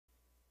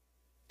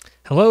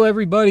Hello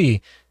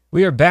everybody!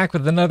 We are back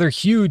with another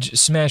huge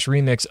Smash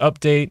Remix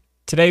update.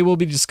 Today we'll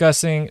be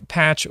discussing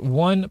patch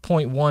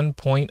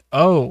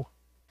 1.1.0.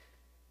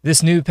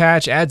 This new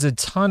patch adds a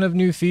ton of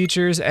new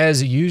features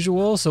as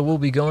usual, so we'll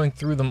be going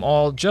through them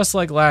all just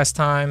like last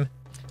time.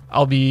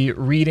 I'll be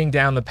reading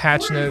down the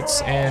patch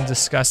notes and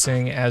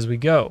discussing as we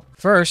go.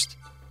 First,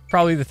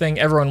 probably the thing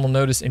everyone will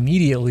notice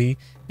immediately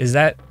is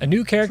that a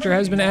new character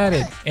has been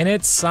added, and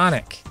it's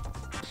Sonic.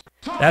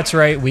 That's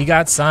right, we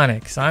got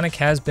Sonic. Sonic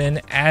has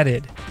been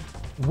added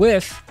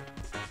with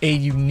a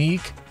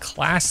unique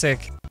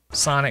classic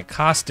Sonic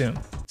costume.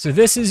 So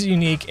this is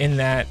unique in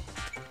that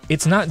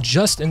it's not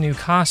just a new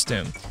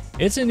costume,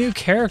 it's a new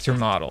character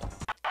model.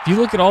 If you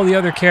look at all the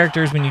other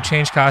characters when you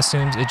change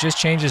costumes, it just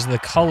changes the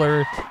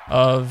color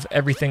of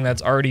everything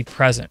that's already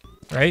present,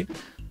 right?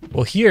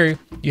 Well, here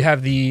you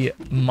have the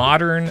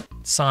modern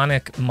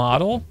Sonic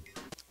model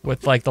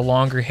with like the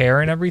longer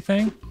hair and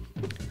everything.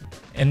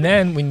 And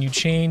then when you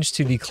change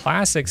to the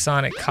classic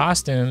Sonic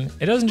costume,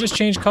 it doesn't just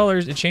change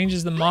colors, it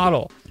changes the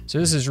model. So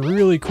this is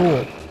really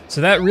cool. So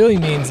that really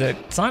means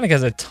that Sonic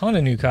has a ton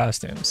of new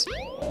costumes.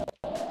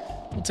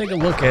 We'll take a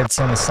look at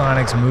some of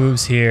Sonic's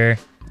moves here.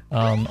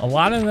 A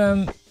lot of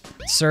them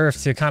serve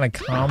to kind of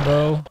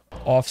combo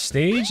off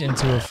stage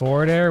into a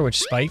forward air,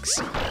 which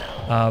spikes.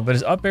 But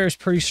his up air is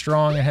pretty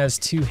strong. It has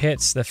 2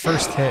 hits. The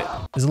first hit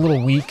is a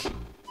little weak,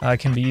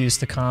 can be used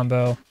to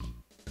combo.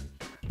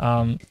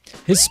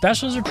 His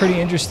specials are pretty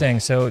interesting.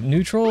 So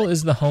neutral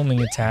is the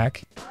homing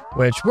attack,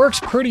 which works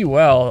pretty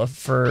well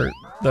for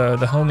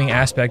the homing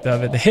aspect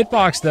of it. The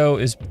hitbox though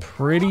is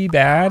pretty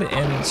bad,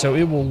 and so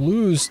it will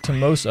lose to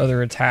most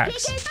other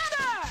attacks.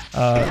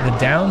 The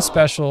down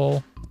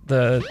special,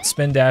 the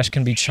spin dash,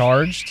 can be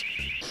charged.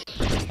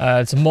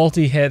 It's a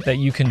multi-hit that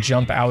you can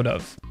jump out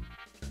of.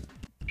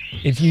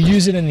 If you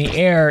use it in the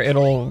air,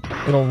 it'll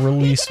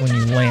release when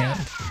you land.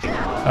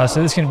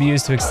 So this can be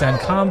used to extend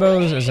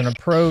combos, as an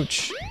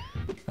approach,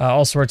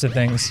 all sorts of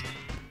things.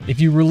 If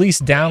you release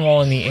down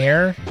while in the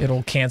air,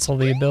 it'll cancel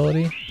the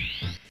ability.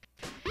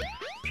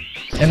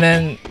 And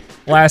then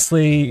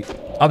lastly,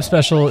 up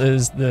special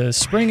is the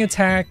spring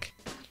attack,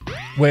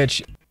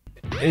 which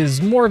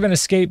is more of an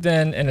escape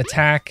than an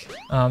attack,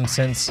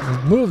 since the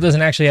move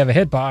doesn't actually have a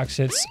hitbox,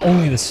 it's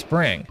only the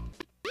spring.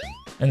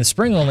 And the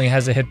spring only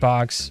has a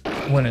hitbox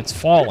when it's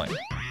falling.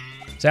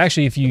 So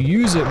actually, if you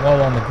use it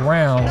while on the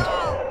ground,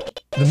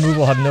 the move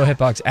will have no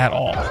hitbox at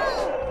all.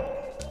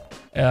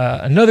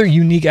 Another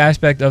unique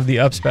aspect of the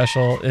up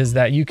special is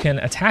that you can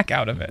attack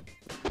out of it.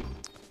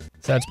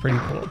 So that's pretty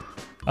cool.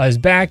 His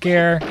back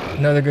air,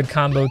 another good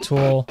combo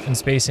tool and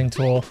spacing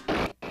tool.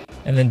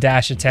 And then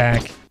dash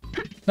attack.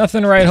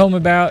 Nothing to write home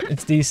about,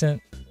 it's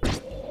decent.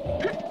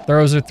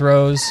 Throws are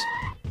throws.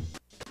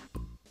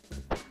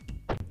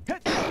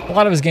 A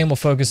lot of his game will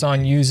focus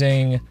on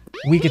using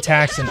weak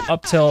attacks and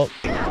up tilt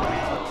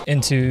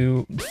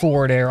into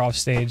forward air off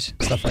stage,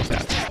 stuff like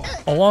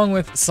that. Along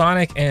with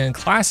Sonic and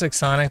Classic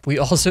Sonic, we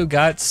also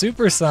got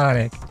Super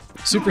Sonic.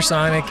 Super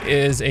Sonic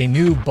is a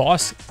new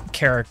boss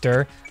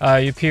character.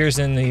 He appears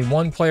in the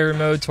one-player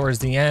mode towards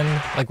the end,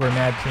 like where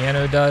Mad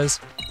Piano does.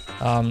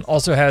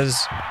 Also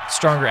has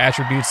stronger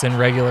attributes than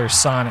regular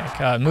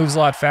Sonic. Moves a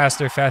lot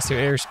faster, faster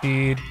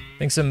airspeed. I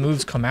think some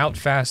moves come out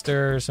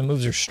faster, some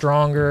moves are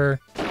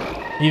stronger.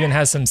 He even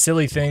has some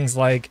silly things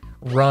like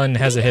Run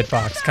has a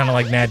hitbox, kind of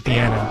like Mad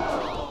Piano.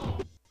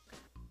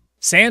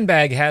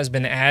 Sandbag has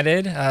been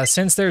added.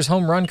 Since there's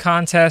home run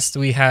contest,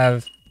 we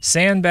have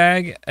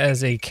Sandbag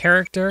as a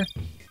character.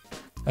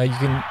 You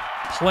can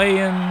play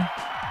him.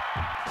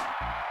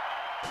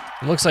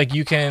 It looks like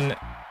you can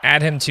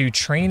add him to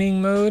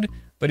training mode,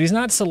 but he's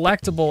not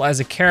selectable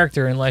as a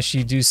character unless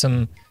you do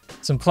some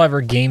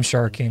clever game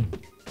sharking.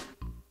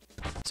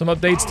 Some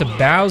updates to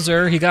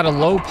Bowser. He got a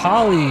low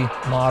poly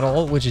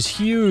model, which is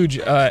huge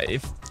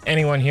if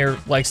anyone here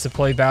likes to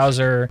play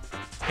Bowser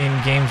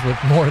in games with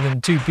more than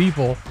 2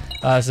 people.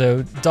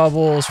 So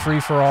doubles,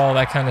 free-for-all,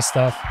 that kind of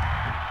stuff.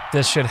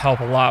 This should help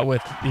a lot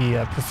with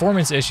the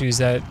performance issues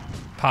that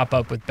pop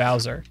up with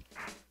Bowser.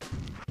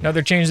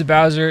 Another change to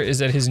Bowser is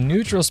that his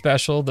neutral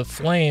special, the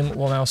Flame,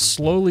 will now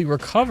slowly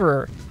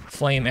recover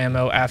flame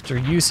ammo after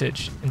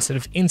usage, instead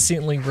of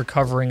instantly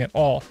recovering it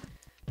all.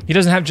 He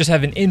doesn't just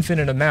have an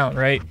infinite amount,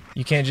 right?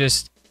 You can't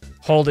just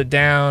hold it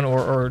down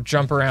or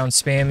jump around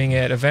spamming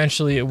it.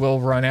 Eventually it will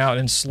run out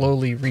and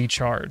slowly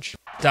recharge.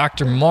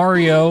 Dr.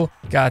 Mario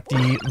got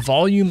the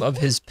volume of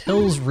his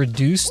pills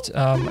reduced.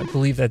 I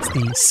believe that's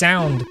the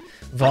sound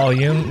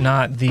volume,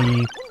 not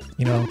the,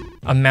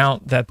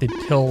 amount that the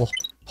pill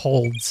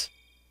holds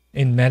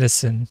in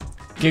medicine.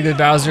 Giga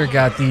Bowser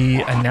got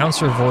the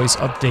announcer voice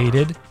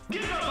updated.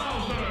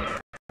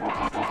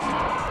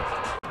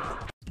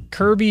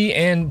 Kirby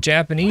and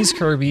Japanese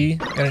Kirby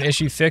got an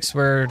issue fixed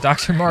where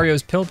Dr.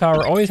 Mario's pill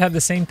power always had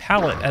the same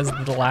palette as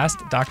the last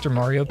Dr.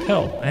 Mario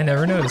pill. I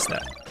never noticed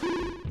that.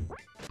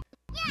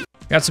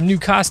 Got some new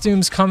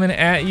costumes coming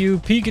at you.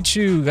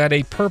 Pikachu got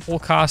a purple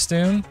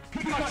costume.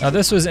 Now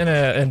this was in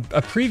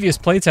a previous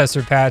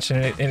playtester patch,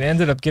 and it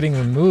ended up getting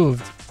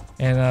removed.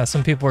 And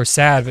some people were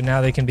sad, but now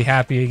they can be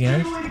happy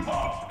again.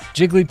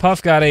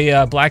 Jigglypuff got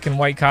a black and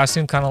white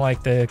costume, kind of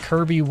like the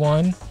Kirby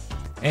one.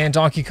 And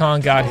Donkey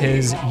Kong got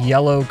his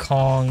Yellow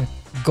Kong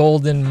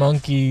Golden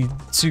Monkey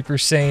Super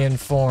Saiyan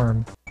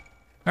form.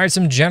 Alright,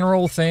 some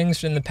general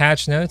things in the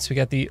patch notes. We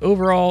got the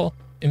overall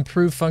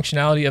improved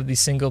functionality of the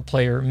single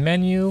player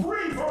menu.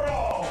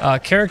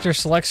 Character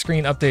select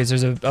screen updates.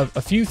 There's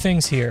a few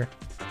things here.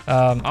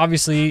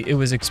 Obviously, it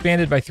was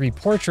expanded by 3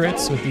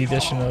 portraits with the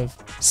addition of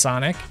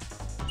Sonic.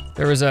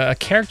 There was a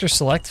character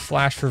select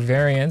flash for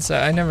variants.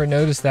 I never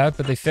noticed that,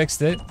 but they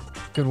fixed it.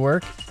 Good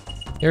work.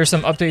 There are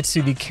some updates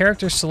to the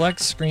character select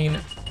screen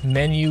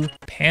menu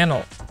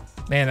panel.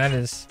 Man,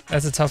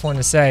 that's a tough one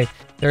to say.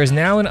 There is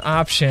now an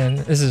option,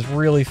 this is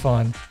really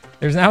fun.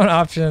 There's now an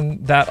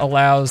option that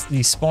allows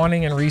the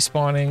spawning and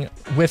respawning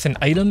with an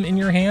item in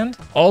your hand.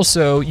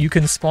 Also, you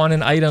can spawn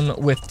an item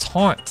with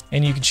taunt,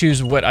 and you can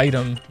choose what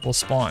item will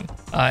spawn.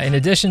 In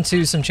addition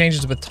to some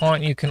changes with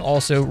taunt, you can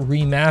also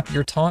remap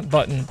your taunt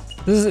button.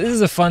 This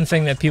is a fun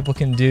thing that people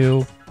can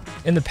do.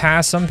 In the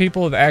past, some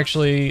people have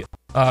actually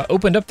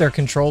opened up their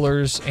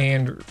controllers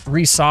and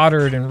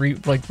resoldered and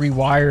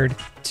rewired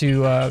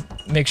to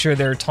make sure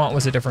their taunt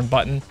was a different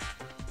button.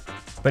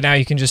 But now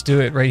you can just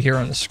do it right here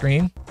on the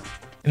screen.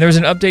 And there's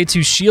an update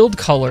to shield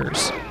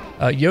colors.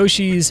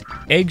 Yoshi's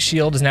egg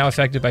shield is now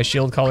affected by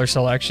shield color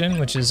selection,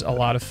 which is a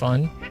lot of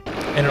fun.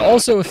 And it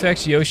also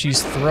affects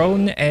Yoshi's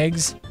thrown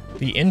eggs,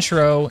 the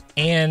intro,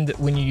 and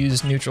when you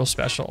use neutral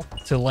special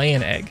to lay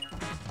an egg.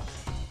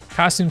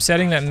 Costume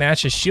setting that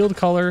matches shield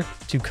color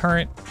to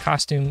current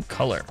costume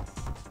color.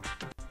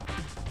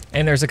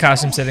 And there's a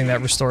costume setting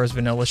that restores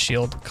vanilla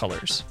shield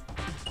colors.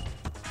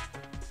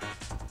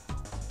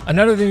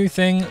 Another new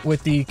thing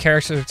with the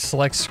character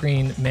select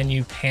screen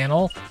menu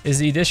panel is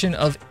the addition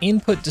of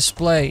input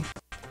display.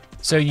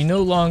 So you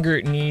no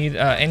longer need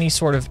any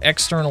sort of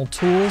external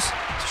tools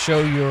to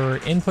show your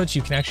inputs.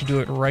 You can actually do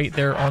it right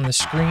there on the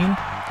screen.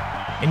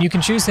 And you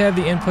can choose to have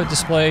the input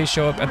display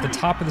show up at the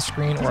top of the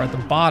screen or at the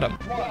bottom.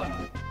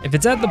 If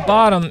it's at the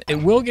bottom, it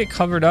will get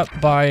covered up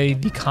by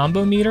the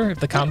combo meter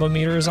if the combo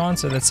meter is on,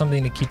 so that's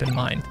something to keep in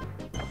mind.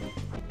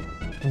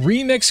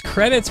 Remix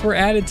credits were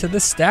added to the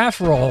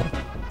staff roll.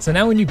 So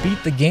now when you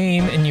beat the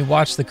game and you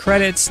watch the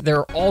credits, there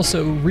are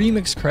also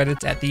remix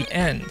credits at the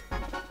end.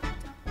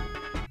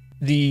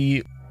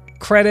 The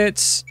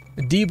credits,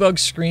 the debug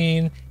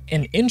screen,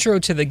 and intro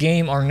to the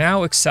game are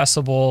now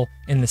accessible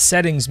in the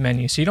settings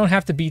menu. So you don't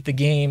have to beat the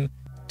game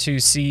to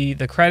see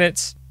the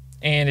credits.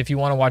 And if you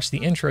want to watch the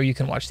intro, you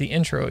can watch the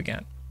intro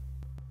again.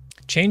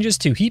 Changes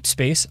to heap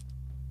space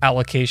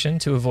allocation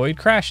to avoid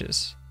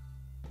crashes.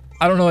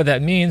 I don't know what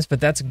that means, but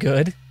that's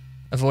good.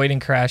 Avoiding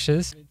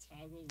crashes.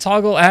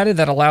 Toggle added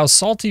that allows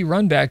salty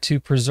runback to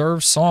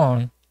preserve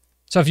song.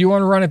 So if you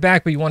want to run it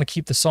back, but you want to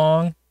keep the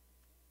song,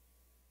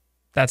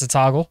 that's a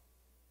toggle.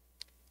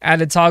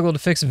 Added toggle to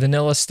fix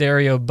vanilla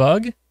stereo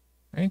bug.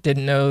 Right?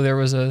 Didn't know there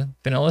was a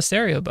vanilla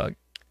stereo bug.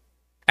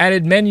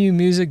 Added menu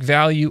music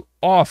value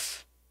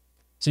off.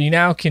 So you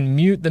now can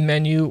mute the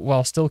menu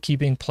while still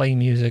keeping play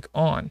music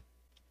on.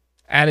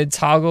 Added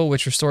toggle,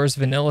 which restores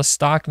vanilla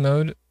stock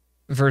mode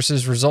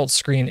versus results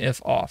screen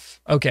if off.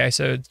 Okay,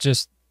 so it's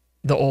just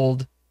the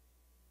old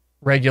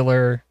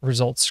regular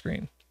results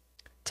screen.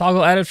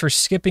 Toggle added for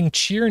skipping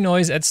cheer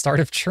noise at start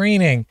of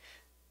training.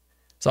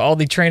 So all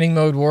the training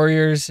mode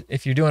warriors,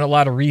 if you're doing a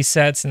lot of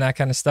resets and that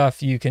kind of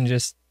stuff, you can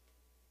just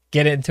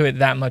get into it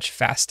that much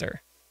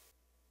faster.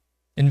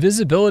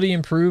 Invisibility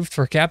improved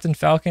for Captain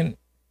Falcon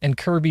and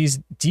Kirby's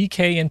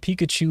DK and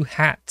Pikachu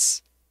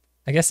hats.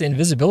 I guess the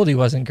invisibility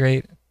wasn't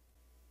great.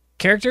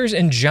 Characters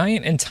in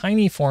giant and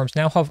tiny forms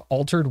now have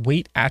altered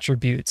weight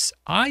attributes.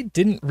 I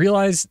didn't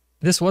realize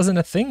this wasn't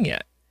a thing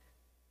yet.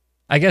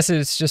 I guess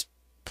it's just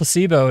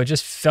placebo. It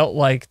just felt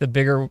like the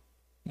bigger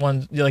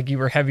one, like you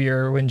were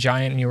heavier when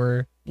giant and you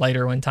were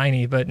lighter when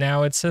tiny, but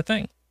now it's a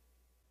thing.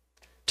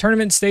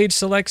 Tournament stage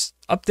selects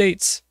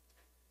updates.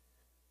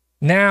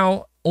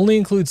 Now only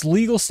includes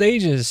legal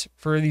stages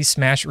for the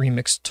Smash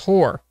Remix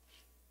Tour.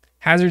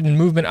 Hazard and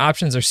movement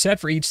options are set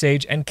for each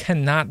stage and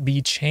cannot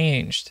be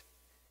changed.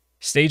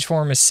 Stage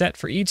form is set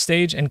for each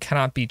stage and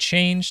cannot be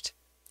changed.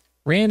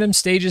 Random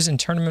stages in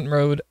tournament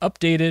mode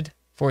updated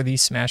for the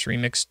Smash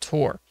Remix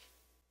Tour.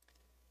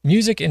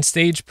 Music and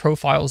stage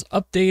profiles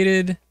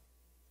updated,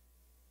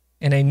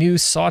 and a new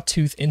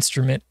sawtooth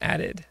instrument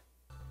added.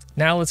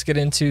 Now let's get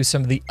into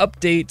some of the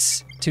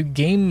updates to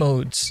game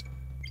modes.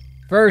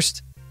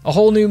 First, a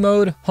whole new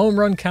mode, Home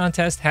Run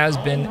Contest, has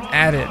been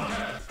added.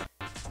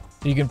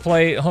 You can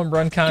play a home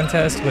run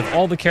contest with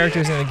all the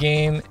characters in the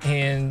game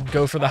and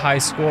go for the high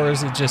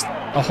scores. It's just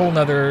a whole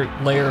nother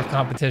layer of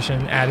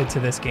competition added to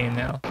this game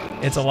now.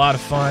 It's a lot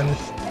of fun,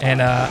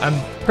 and I'm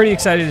pretty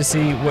excited to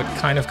see what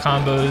kind of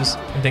combos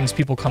and things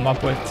people come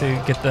up with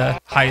to get the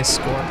highest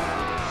score.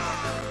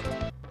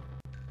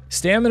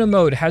 Stamina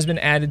mode has been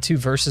added to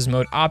versus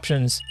mode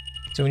options.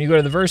 So when you go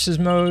to the versus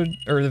mode,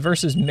 or the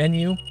versus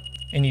menu,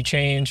 and you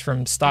change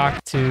from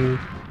stock to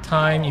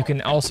time, you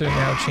can also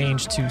now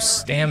change to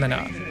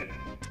stamina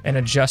and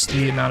adjust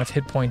the amount of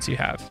hit points you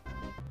have.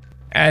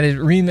 Added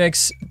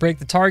remix, break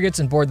the targets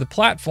and board the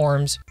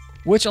platforms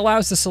which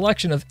allows the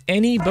selection of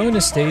any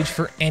bonus stage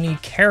for any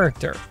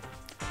character.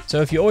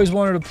 So if you always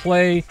wanted to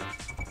play,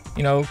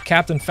 you know,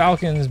 Captain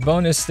Falcon's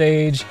bonus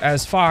stage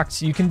as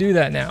Fox, you can do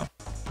that now.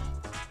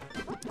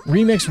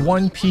 Remix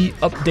 1P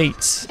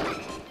updates.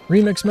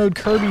 Remix mode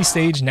Kirby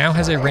stage now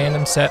has a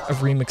random set of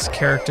Remix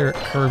character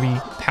Kirby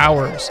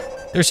powers.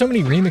 There's so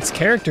many Remix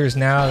characters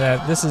now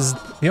that this is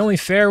the only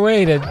fair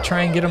way to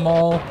try and get them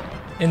all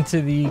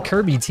into the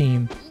Kirby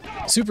team.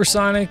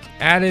 Supersonic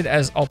added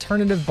as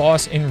alternative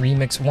boss in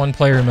Remix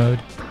 1-player mode.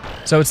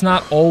 So it's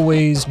not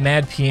always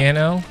Mad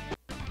Piano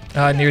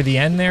near the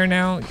end there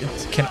now.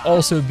 It can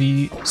also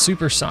be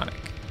Supersonic.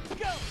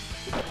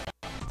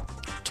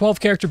 12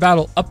 character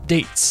battle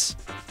updates.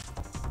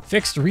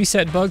 Fixed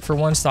reset bug for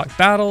one-stock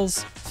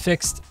battles.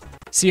 Fixed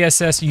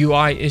CSS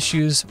UI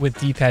issues with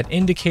D-pad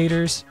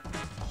indicators.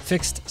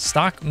 Fixed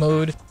stock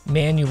mode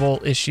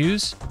manual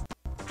issues.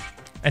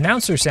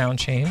 Announcer sound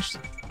changed.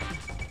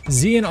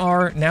 Z and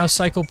R now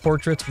cycle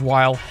portraits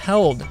while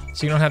held,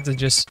 so you don't have to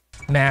just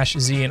mash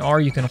Z and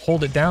R, you can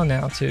hold it down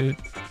now to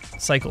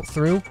cycle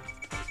through.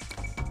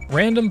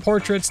 Random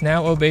portraits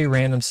now obey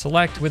random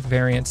select with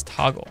variance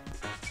toggle.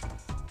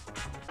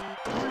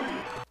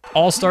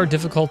 All-star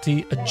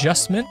difficulty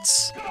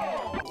adjustments.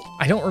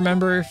 I don't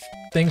remember if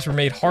things were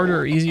made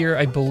harder or easier.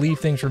 I believe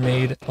things were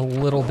made a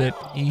little bit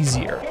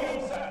easier.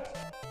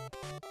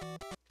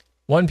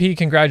 1P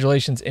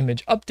congratulations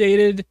image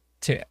updated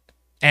to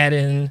add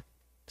in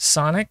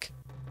Sonic.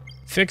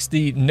 Fixed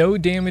the no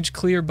damage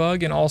clear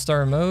bug in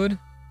all-star mode.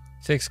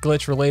 Fixed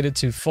glitch related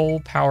to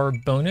full power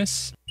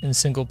bonus in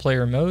single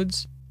player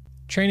modes.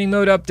 Training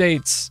mode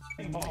updates.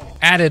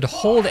 Added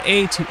hold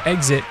A to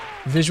exit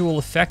visual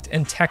effect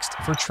and text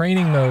for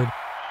training mode.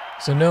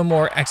 So no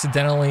more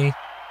accidentally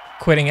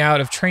quitting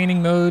out of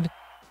training mode.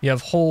 You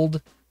have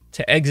hold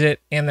to exit,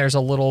 and there's a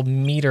little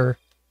meter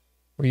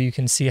where you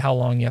can see how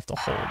long you have to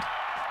hold.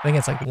 I think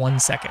it's like 1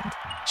 second.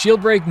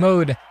 Shield break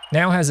mode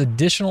now has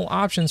additional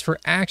options for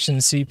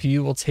actions CPU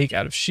will take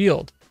out of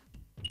shield.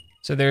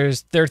 So there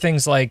are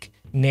things like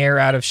nair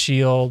out of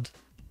shield,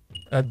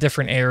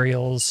 different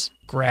aerials,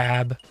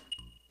 grab.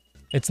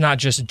 It's not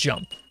just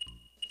jump.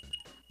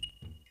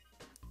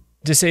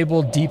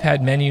 Disable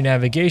D-pad menu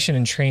navigation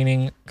and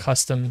training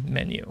custom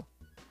menu.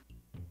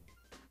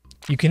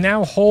 You can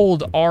now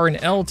hold R and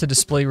L to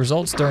display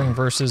results during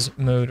versus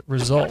mode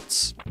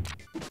results.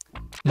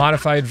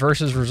 Modified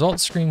versus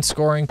results screen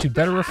scoring to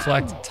better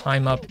reflect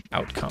time up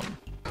outcome.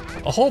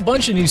 A whole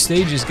bunch of new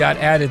stages got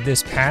added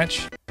this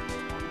patch.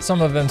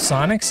 Some of them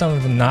Sonic, some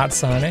of them not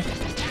Sonic.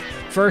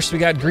 First, we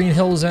got Green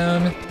Hill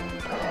Zone.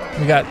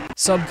 We got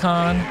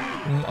Subcon,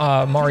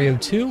 Mario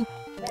 2.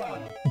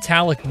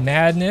 Metallic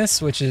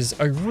Madness, which is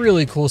a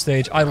really cool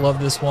stage. I love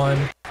this one.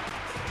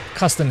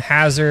 Custom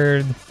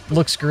Hazard,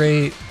 looks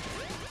great.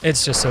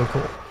 It's just so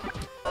cool.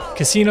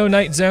 Casino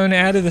Night Zone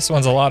added. This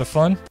one's a lot of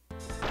fun.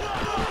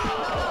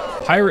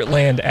 Pirate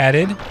Land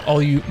added.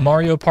 All you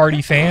Mario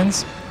Party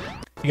fans,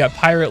 you got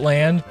Pirate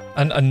Land,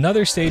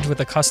 another stage with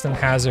a custom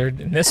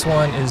hazard, and this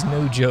one is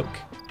no joke.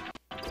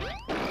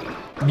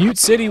 Mute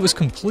City was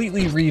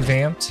completely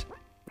revamped,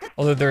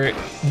 although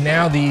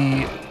now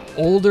the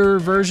older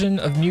version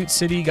of Mute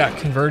City got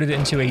converted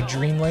into a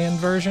Dreamland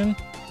version,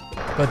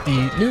 but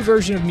the new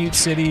version of Mute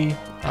City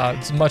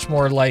is much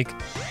more like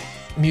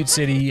Mute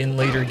City in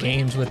later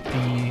games, with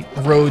the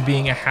road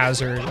being a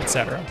hazard,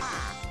 etc.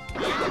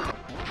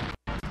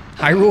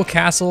 Hyrule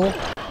Castle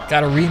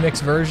got a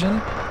remix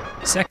version,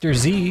 Sector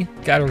Z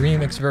got a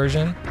remix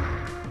version,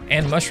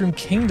 and Mushroom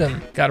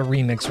Kingdom got a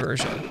remix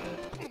version.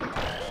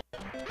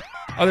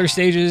 Other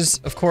stages,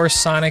 of course,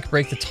 Sonic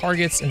Break the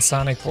Targets and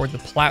Sonic Board the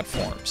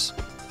Platforms.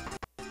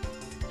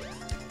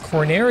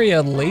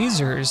 Corneria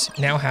lasers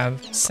now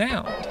have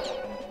sound.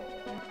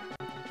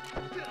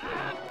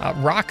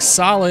 Rock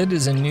Solid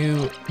is a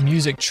new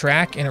music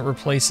track, and it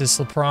replaces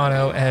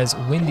Soprano as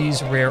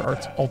Windy's rare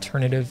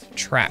alternative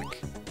track.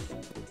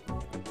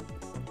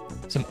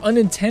 Some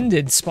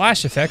unintended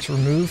splash effects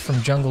removed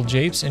from Jungle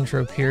Jape's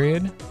intro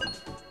period.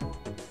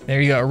 There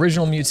you go.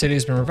 Original Mute City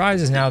has been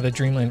revised, is now the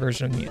Dreamland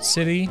version of Mute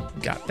City.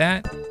 Got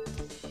that.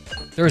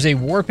 There was a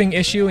warping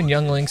issue in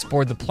Young Link's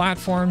Board the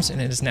Platforms, and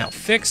it is now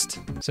fixed.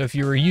 So if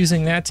you were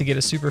using that to get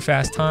a super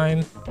fast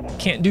time,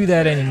 can't do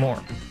that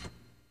anymore.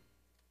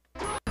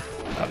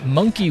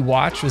 Monkey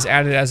Watch was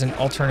added as an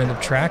alternative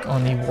track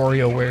on the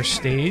WarioWare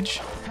stage.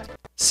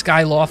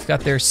 Skyloft got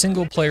their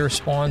single-player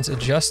spawns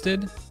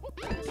adjusted.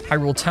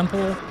 Hyrule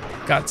Temple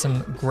got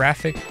some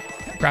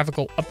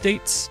graphical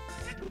updates.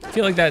 I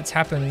feel like that's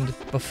happened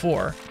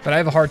before, but I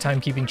have a hard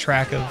time keeping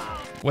track of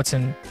what's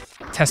in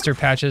tester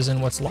patches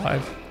and what's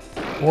live.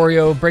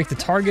 Wario Break the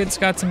Targets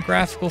got some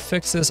graphical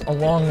fixes,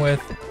 along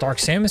with Dark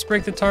Samus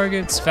Break the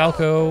Targets,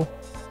 Falco,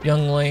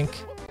 Young Link,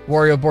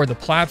 Wario Board the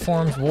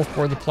Platforms, Wolf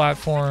Board the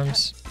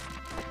Platforms,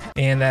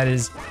 and that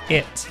is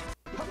it.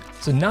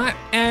 So not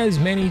as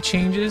many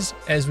changes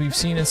as we've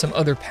seen in some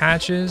other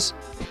patches.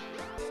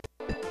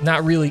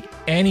 Not really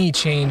any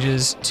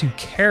changes to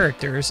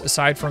characters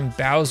aside from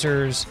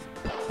Bowser's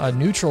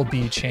neutral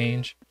B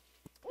change.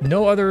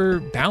 No other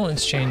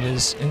balance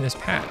changes in this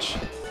patch.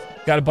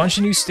 Got a bunch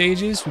of new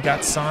stages. We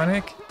got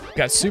Sonic, we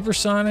got Super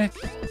Sonic,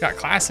 we got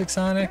Classic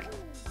Sonic.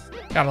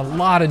 Got a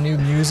lot of new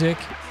music.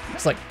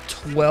 It's like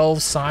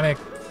 12,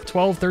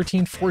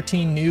 13,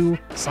 14 new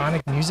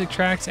Sonic music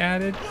tracks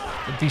added.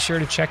 But be sure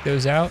to check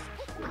those out.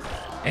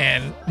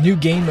 And new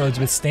game modes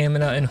with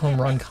stamina and home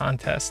run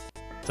contest.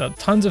 So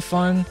tons of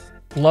fun.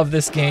 Love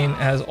this game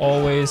as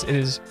always. It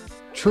is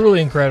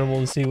truly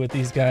incredible to see what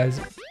these guys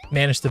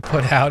manage to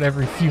put out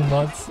every few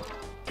months.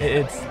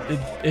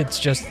 It's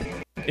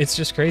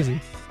just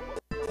crazy.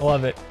 I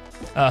love it.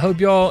 Hope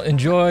y'all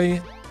enjoy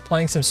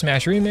playing some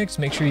Smash Remix.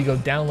 Make sure you go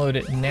download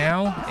it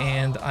now,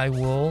 and I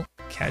will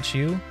catch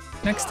you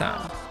next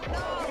time.